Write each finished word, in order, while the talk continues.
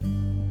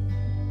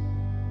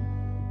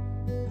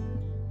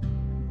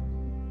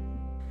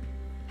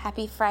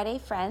Happy Friday,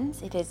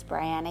 friends. It is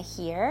Brianna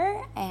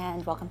here,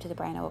 and welcome to the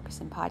Brianna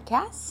Wilkerson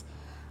Podcast.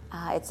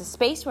 It's a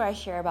space where I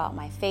share about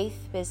my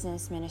faith,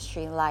 business,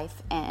 ministry,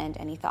 life, and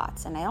any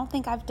thoughts. And I don't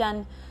think I've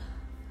done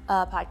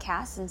a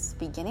podcast since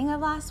the beginning of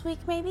last week,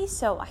 maybe.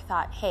 So I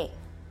thought, hey,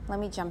 let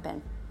me jump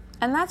in.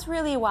 And that's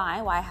really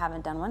why I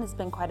haven't done one. It's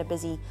been quite a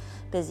busy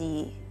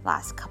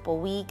last couple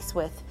weeks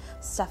with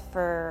stuff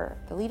for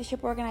the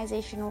leadership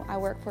organization I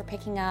work for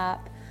picking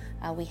up.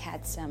 We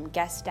had some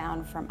guests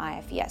down from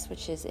IFES,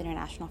 which is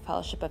International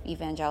Fellowship of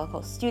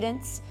Evangelical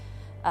Students,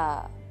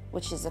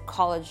 which is a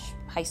college,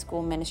 high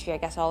school ministry, I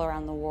guess, all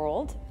around the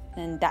world.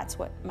 And that's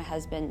what my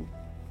husband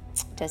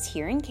does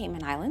here in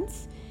Cayman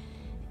Islands.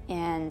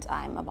 And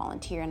I'm a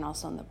volunteer and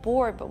also on the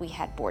board, but we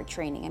had board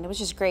training. And it was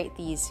just great,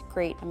 these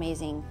great,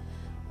 amazing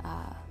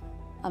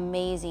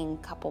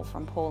couple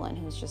from Poland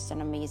who's just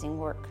an amazing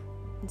work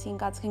and seeing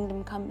God's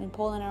kingdom come in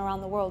Poland and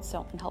around the world,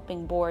 so in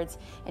helping boards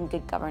and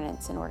good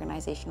governance and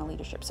organizational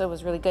leadership. So it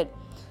was really good.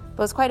 But it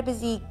was quite a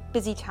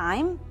busy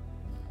time.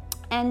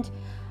 And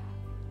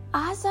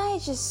as I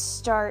just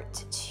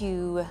start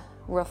to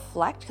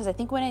reflect, because I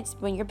think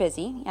when you're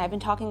busy, I've been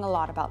talking a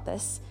lot about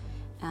this,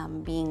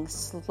 being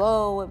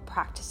slow,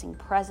 practicing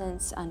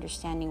presence,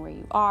 understanding where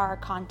you are,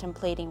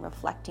 contemplating,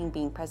 reflecting,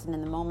 being present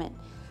in the moment.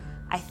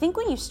 I think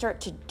when you start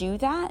to do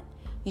that,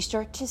 you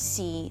start to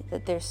see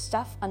that there's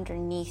stuff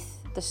underneath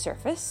the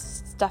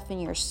surface, stuff in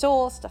your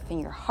soul, stuff in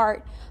your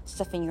heart,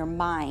 stuff in your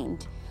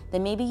mind that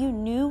maybe you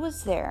knew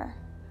was there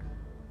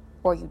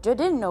or you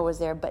didn't know was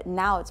there, but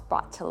now it's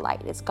brought to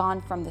light. It's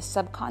gone from the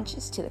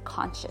subconscious to the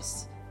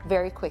conscious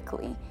very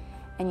quickly,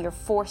 and you're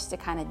forced to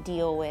kind of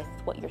deal with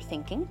what you're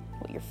thinking,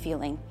 what you're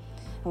feeling,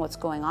 and what's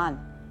going on.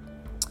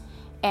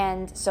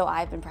 And so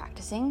I've been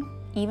practicing,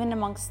 even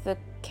amongst the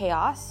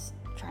chaos,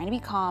 trying to be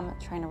calm,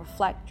 trying to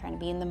reflect, trying to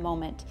be in the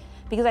moment,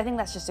 because I think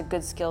that's just a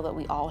good skill that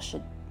we all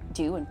should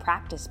do and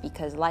practice,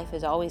 because life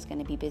is always going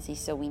to be busy,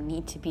 so we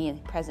need to be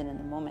present in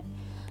the moment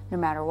no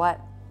matter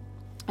what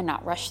and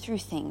not rush through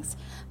things.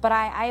 But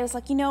I was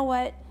like, you know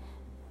what,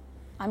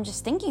 I'm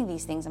just thinking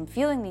these things, I'm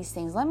feeling these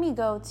things, let me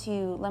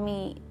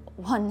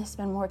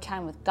spend more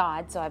time with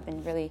God. So I've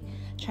been really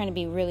trying to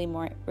be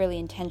really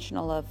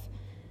intentional of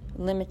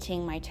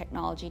limiting my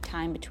technology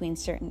time between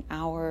certain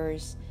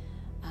hours,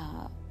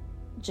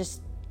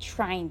 just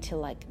trying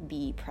to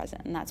be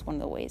present. And that's one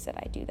of the ways that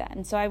I do that.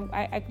 And so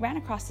I ran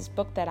across this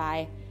book that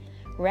I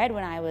read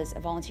when I was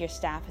a volunteer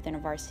staff within a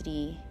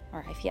varsity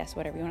or IFES,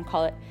 whatever you want to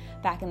call it,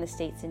 back in the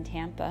States in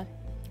Tampa.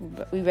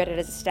 But we read it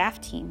as a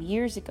staff team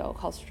years ago,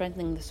 called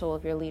Strengthening the Soul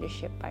of Your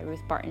Leadership by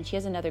Ruth Barton. She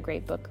has another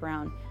great book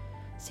around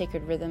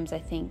sacred rhythms, I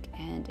think,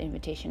 and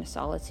Invitation to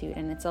Solitude.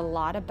 And it's a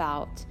lot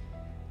about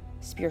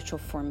spiritual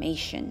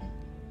formation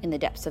in the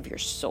depths of your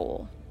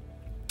soul.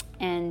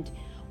 And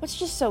what's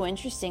just so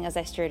interesting, as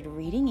I started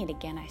reading it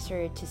again, I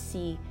started to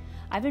see,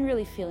 I've been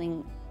really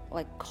feeling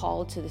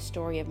called to the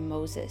story of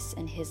Moses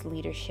and his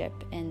leadership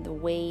and the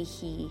way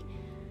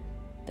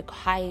the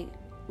high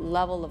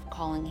level of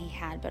calling he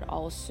had, but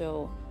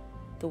also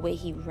the way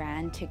he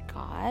ran to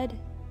God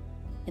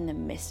in the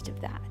midst of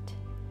that.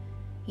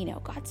 You know,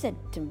 God said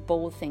some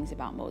bold things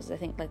about Moses. I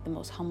think the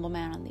most humble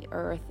man on the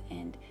earth.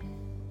 And,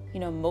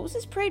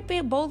 Moses prayed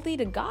boldly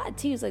to God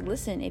too. He's like,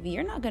 listen, if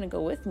you're not going to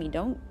go with me,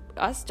 don't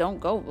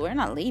go. We're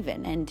not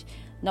leaving. And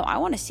no, I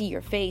want to see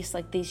your face.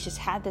 They just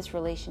had this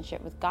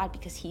relationship with God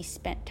because he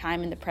spent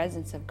time in the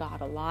presence of God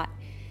a lot.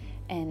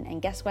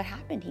 And guess what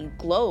happened? He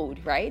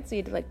glowed, right? So he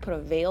had to put a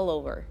veil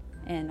over.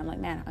 And I'm like,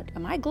 man,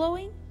 am I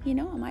glowing?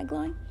 Am I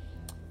glowing?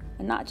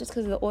 And not just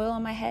because of the oil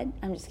on my head.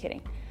 I'm just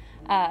kidding.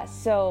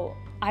 So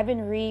I've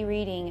been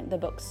rereading the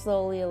book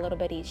slowly a little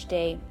bit each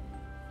day.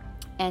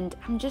 And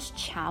I'm just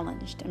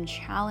challenged. I'm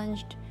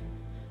challenged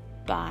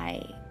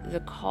by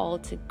the call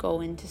to go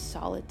into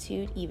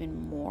solitude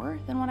even more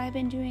than what I've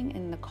been doing,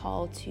 and the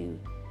call to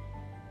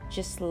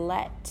just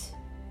let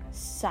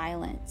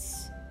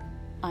silence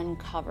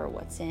uncover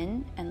what's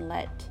in and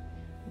let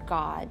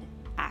God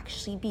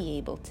actually be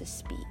able to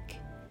speak.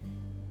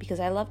 Because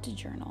I love to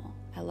journal,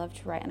 I love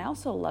to write, and I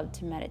also love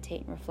to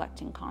meditate and reflect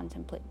and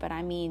contemplate. But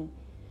I mean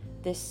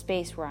this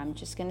space where I'm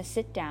just going to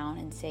sit down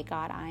and say,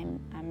 God,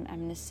 I'm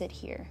going to sit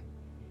here.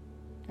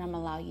 And I'm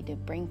going to allow you to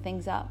bring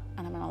things up,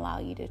 and I'm going to allow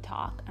you to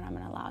talk, and I'm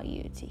going to allow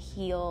you to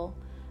heal.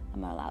 I'm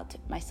going to allow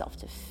myself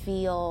to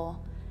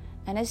feel.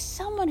 And as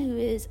someone who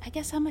is, I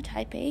guess I'm a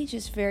type A,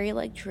 just very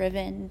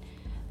driven,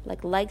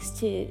 likes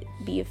to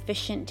be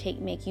efficient,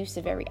 make use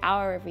of every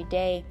hour, every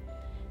day,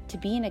 to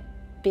be in a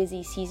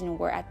busy season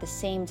where at the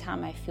same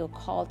time I feel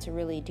called to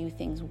really do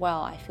things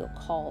well, I feel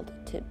called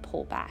to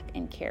pull back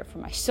and care for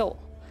my soul.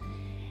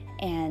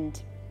 And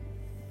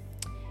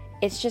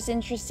it's just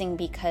interesting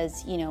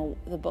because,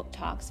 the book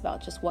talks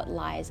about just what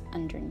lies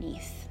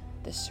underneath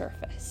the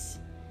surface.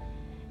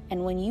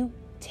 And when you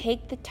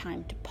take the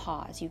time to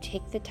pause, you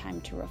take the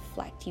time to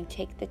reflect, you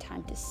take the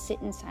time to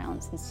sit in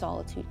silence and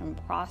solitude and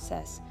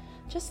process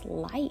just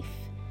life.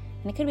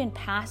 And it could have been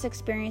past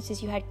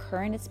experiences you had,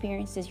 current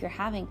experiences you're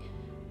having.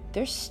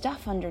 There's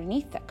stuff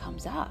underneath that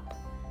comes up.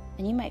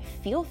 And you might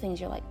feel things.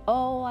 You're like,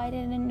 oh, I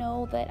didn't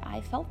know that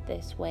I felt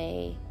this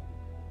way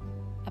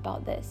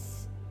about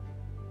this.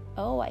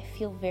 Oh, I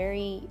feel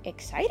very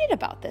excited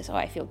about this. Oh,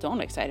 I feel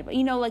don't excited. But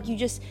like you're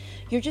just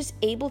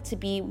able to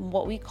be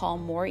what we call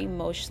more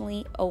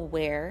emotionally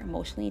aware,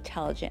 emotionally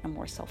intelligent, and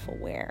more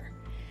self-aware.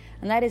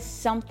 And that is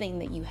something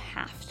that you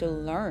have to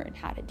learn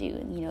how to do.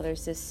 And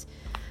there's this,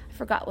 I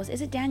forgot,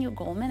 is it Daniel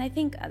Goleman, I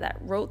think, that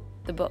wrote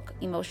the book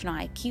Emotional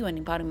IQ and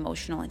about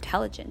emotional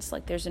intelligence.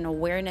 Like there's an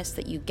awareness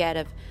that you get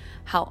of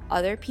how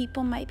other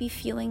people might be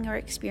feeling or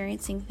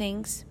experiencing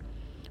things,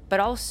 but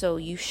also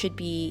you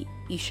should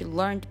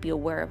learn to be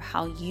aware of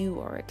how you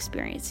are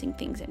experiencing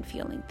things and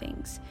feeling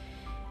things.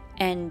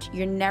 And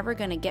you're never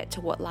going to get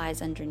to what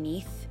lies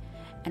underneath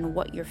and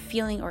what you're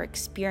feeling or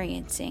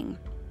experiencing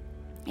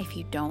if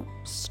you don't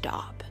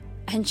stop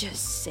and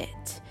just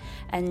sit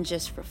and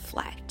just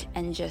reflect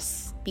and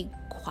just be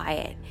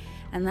quiet.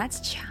 And that's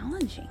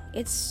challenging.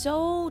 It's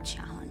so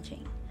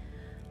challenging.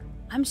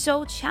 I'm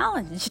so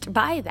challenged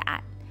by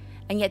that.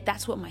 And yet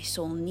that's what my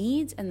soul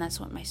needs, and that's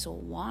what my soul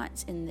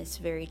wants in this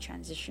very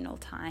transitional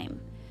time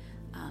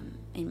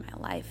in my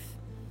life.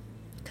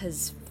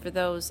 Because for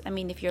those,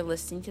 if you're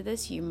listening to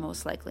this, you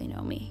most likely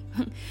know me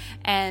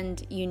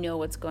and you know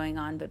what's going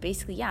on. But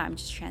basically, I'm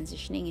just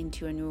transitioning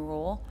into a new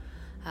role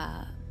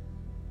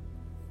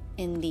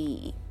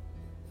in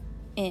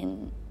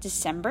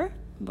December.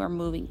 We're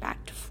moving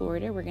back to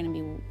Florida. We're going to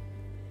be,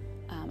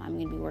 I'm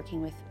going to be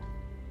working with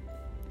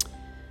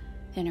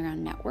the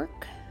Underground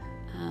Network.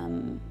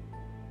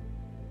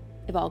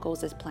 If all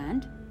goes as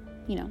planned,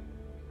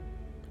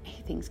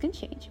 things can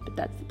change, but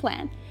that's the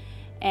plan.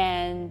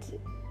 And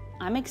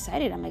I'm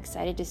excited. I'm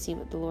excited to see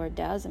what the Lord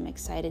does. I'm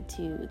excited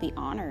to the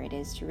honor it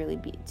is to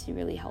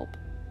really help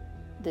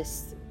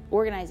this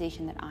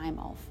organization that I'm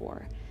all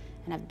for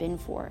and have been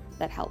for,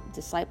 that helped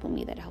disciple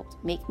me, that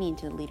helped make me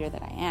into the leader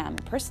that I am,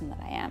 the person that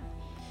I am,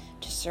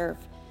 to serve.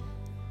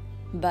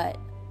 But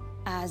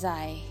as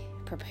I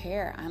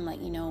prepare, I'm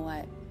like, you know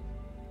what?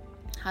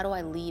 How do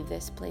I leave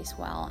this place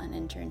well and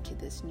enter into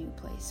this new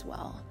place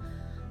well?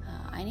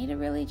 I need to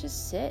really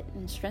just sit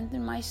and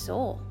strengthen my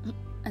soul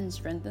and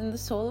strengthen the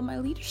soul of my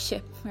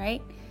leadership,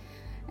 right?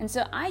 And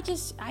so I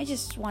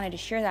just wanted to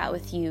share that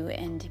with you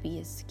and to be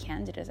as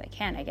candid as I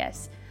can, I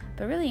guess.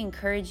 But really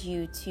encourage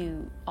you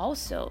to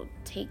also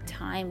take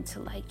time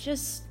to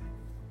just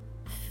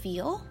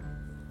feel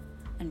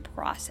and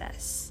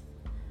process.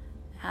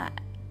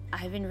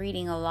 I've been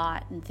reading a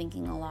lot and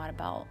thinking a lot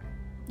about,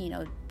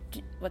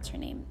 what's her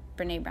name?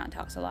 Brene Brown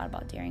talks a lot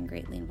about daring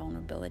greatly and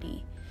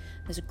vulnerability.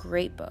 There's a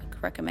great book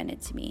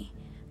recommended to me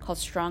called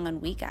Strong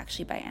and Weak,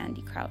 actually, by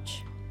Andy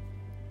Crouch.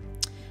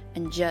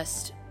 And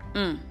just,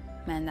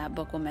 man, that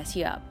book will mess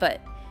you up.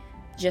 But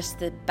just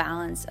the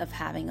balance of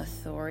having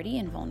authority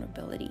and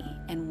vulnerability.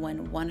 And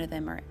when one of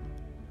them are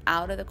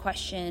out of the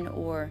question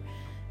or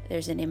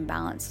there's an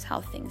imbalance,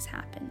 how things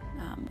happen,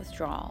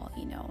 withdrawal,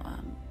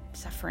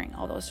 suffering,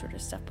 all those sort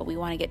of stuff. But we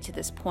want to get to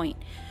this point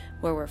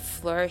where we're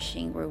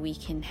flourishing, where we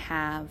can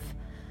have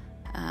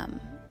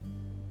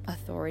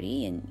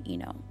authority and,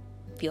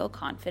 feel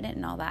confident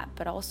and all that,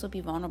 but also be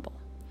vulnerable.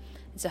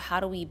 And so how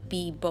do we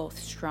be both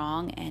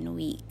strong and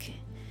weak?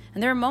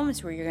 And there are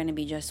moments where you're going to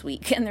be just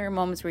weak, and there are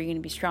moments where you're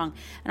going to be strong.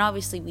 And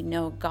obviously we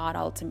know God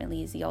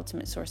ultimately is the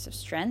ultimate source of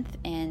strength,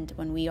 and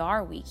when we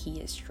are weak,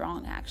 He is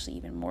strong, actually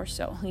even more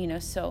so,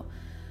 so.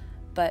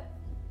 But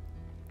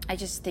I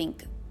just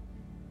think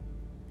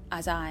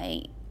as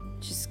I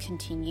just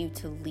continue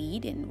to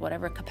lead in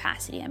whatever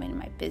capacity I'm in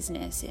my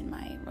business, in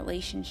my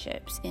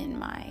relationships, in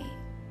my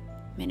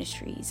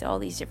ministries, all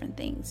these different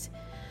things,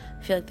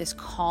 I feel like this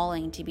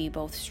calling to be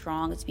both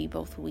strong, to be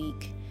both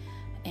weak,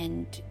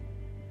 and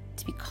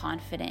to be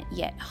confident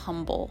yet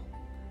humble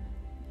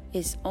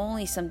is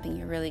only something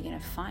you're really going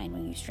to find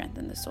when you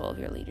strengthen the soul of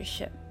your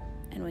leadership,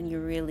 and when you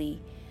really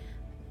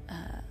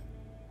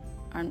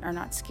are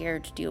not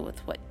scared to deal with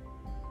what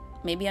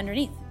may be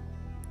underneath.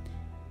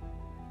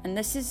 And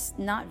this is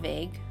not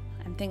vague.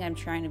 I think I'm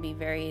trying to be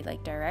very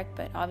direct,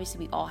 but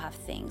obviously we all have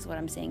things. What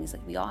I'm saying is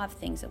we all have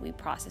things that we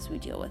process, we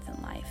deal with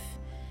in life.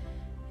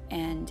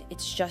 And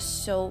it's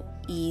just so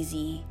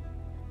easy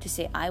to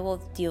say, I will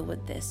deal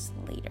with this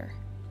later.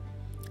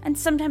 And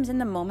sometimes in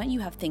the moment you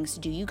have things to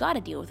do, you got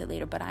to deal with it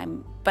later, but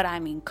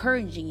I'm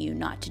encouraging you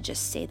not to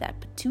just say that,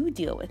 but to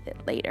deal with it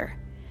later.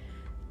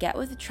 Get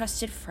with a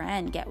trusted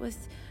friend, get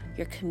with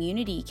your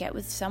community, get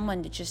with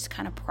someone to just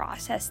kind of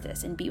process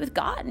this, and be with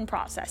God and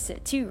process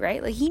it too,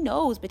 right? He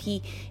knows, but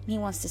he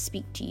wants to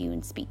speak to you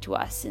and speak to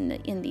us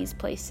in these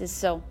places.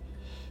 So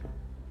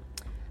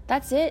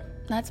that's it.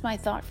 That's my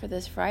thought for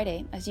this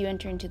Friday. As you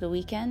enter into the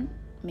weekend,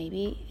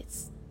 maybe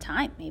it's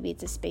time. Maybe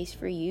it's a space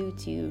for you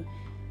to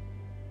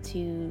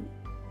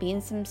be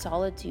in some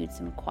solitude,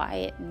 some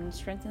quiet, and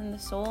strengthen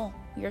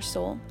your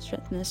soul,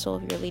 strengthen the soul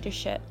of your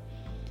leadership.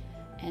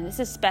 And this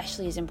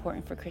especially is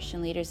important for Christian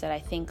leaders, that I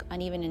think,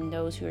 and even in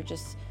those who are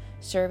just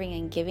serving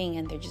and giving,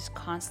 and they just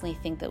constantly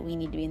think that we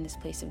need to be in this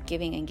place of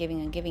giving and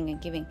giving and giving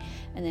and giving.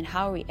 And then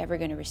how are we ever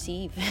going to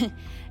receive?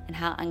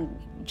 And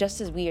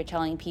just as we are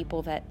telling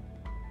people that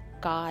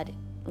God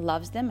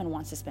loves them and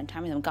wants to spend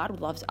time with them. God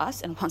loves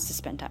us and wants to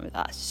spend time with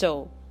us.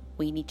 So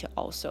we need to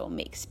also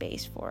make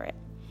space for it.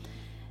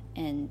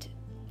 And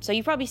so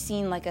you've probably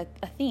seen like a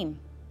theme.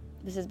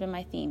 This has been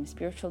my theme.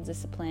 Spiritual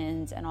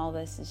disciplines and all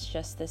this is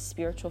just this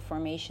spiritual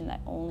formation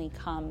that only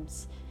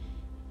comes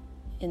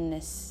in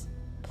this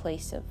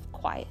place of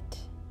quiet.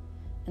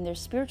 And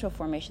there's spiritual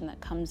formation that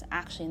comes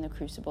actually in the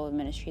crucible of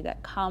ministry,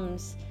 that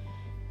comes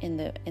in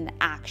the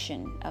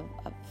action of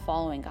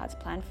following God's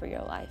plan for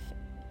your life.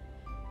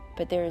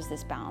 But there is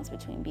this balance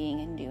between being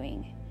and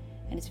doing.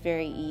 And it's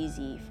very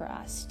easy for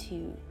us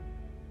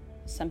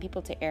some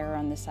people to err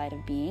on the side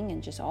of being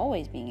and just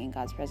always being in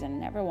God's presence and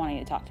never wanting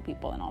to talk to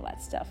people and all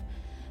that stuff.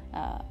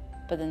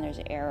 But then there's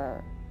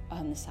error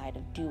on the side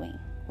of doing,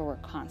 where we're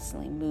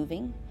constantly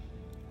moving.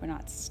 We're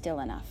not still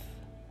enough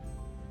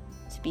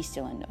to be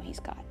still and know He's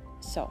God.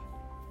 So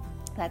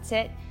that's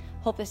it.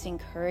 Hope this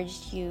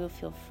encouraged you.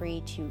 Feel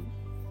free to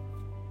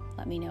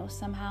let me know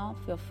somehow.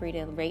 Feel free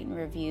to rate and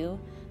review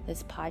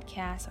this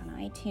podcast on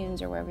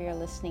iTunes or wherever you're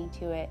listening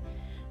to it.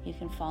 You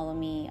can follow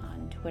me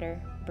on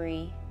Twitter,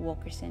 Bree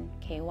Wilkerson,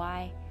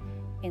 KY,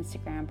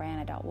 Instagram,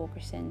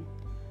 Brianna.Wilkerson.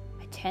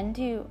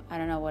 I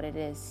don't know what it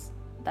is.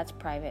 That's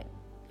private,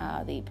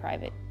 the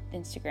private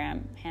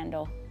Instagram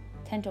handle.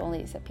 I tend to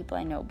only accept people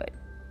I know, but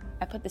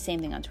I put the same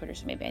thing on Twitter,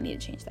 so maybe I need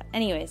to change that.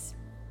 Anyways,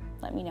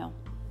 let me know.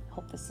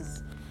 Hope this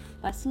is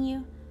blessing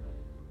you,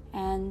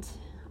 and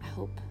I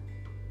hope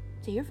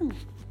to hear from you.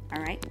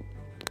 All right?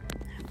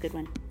 Have a good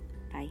one.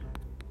 Bye.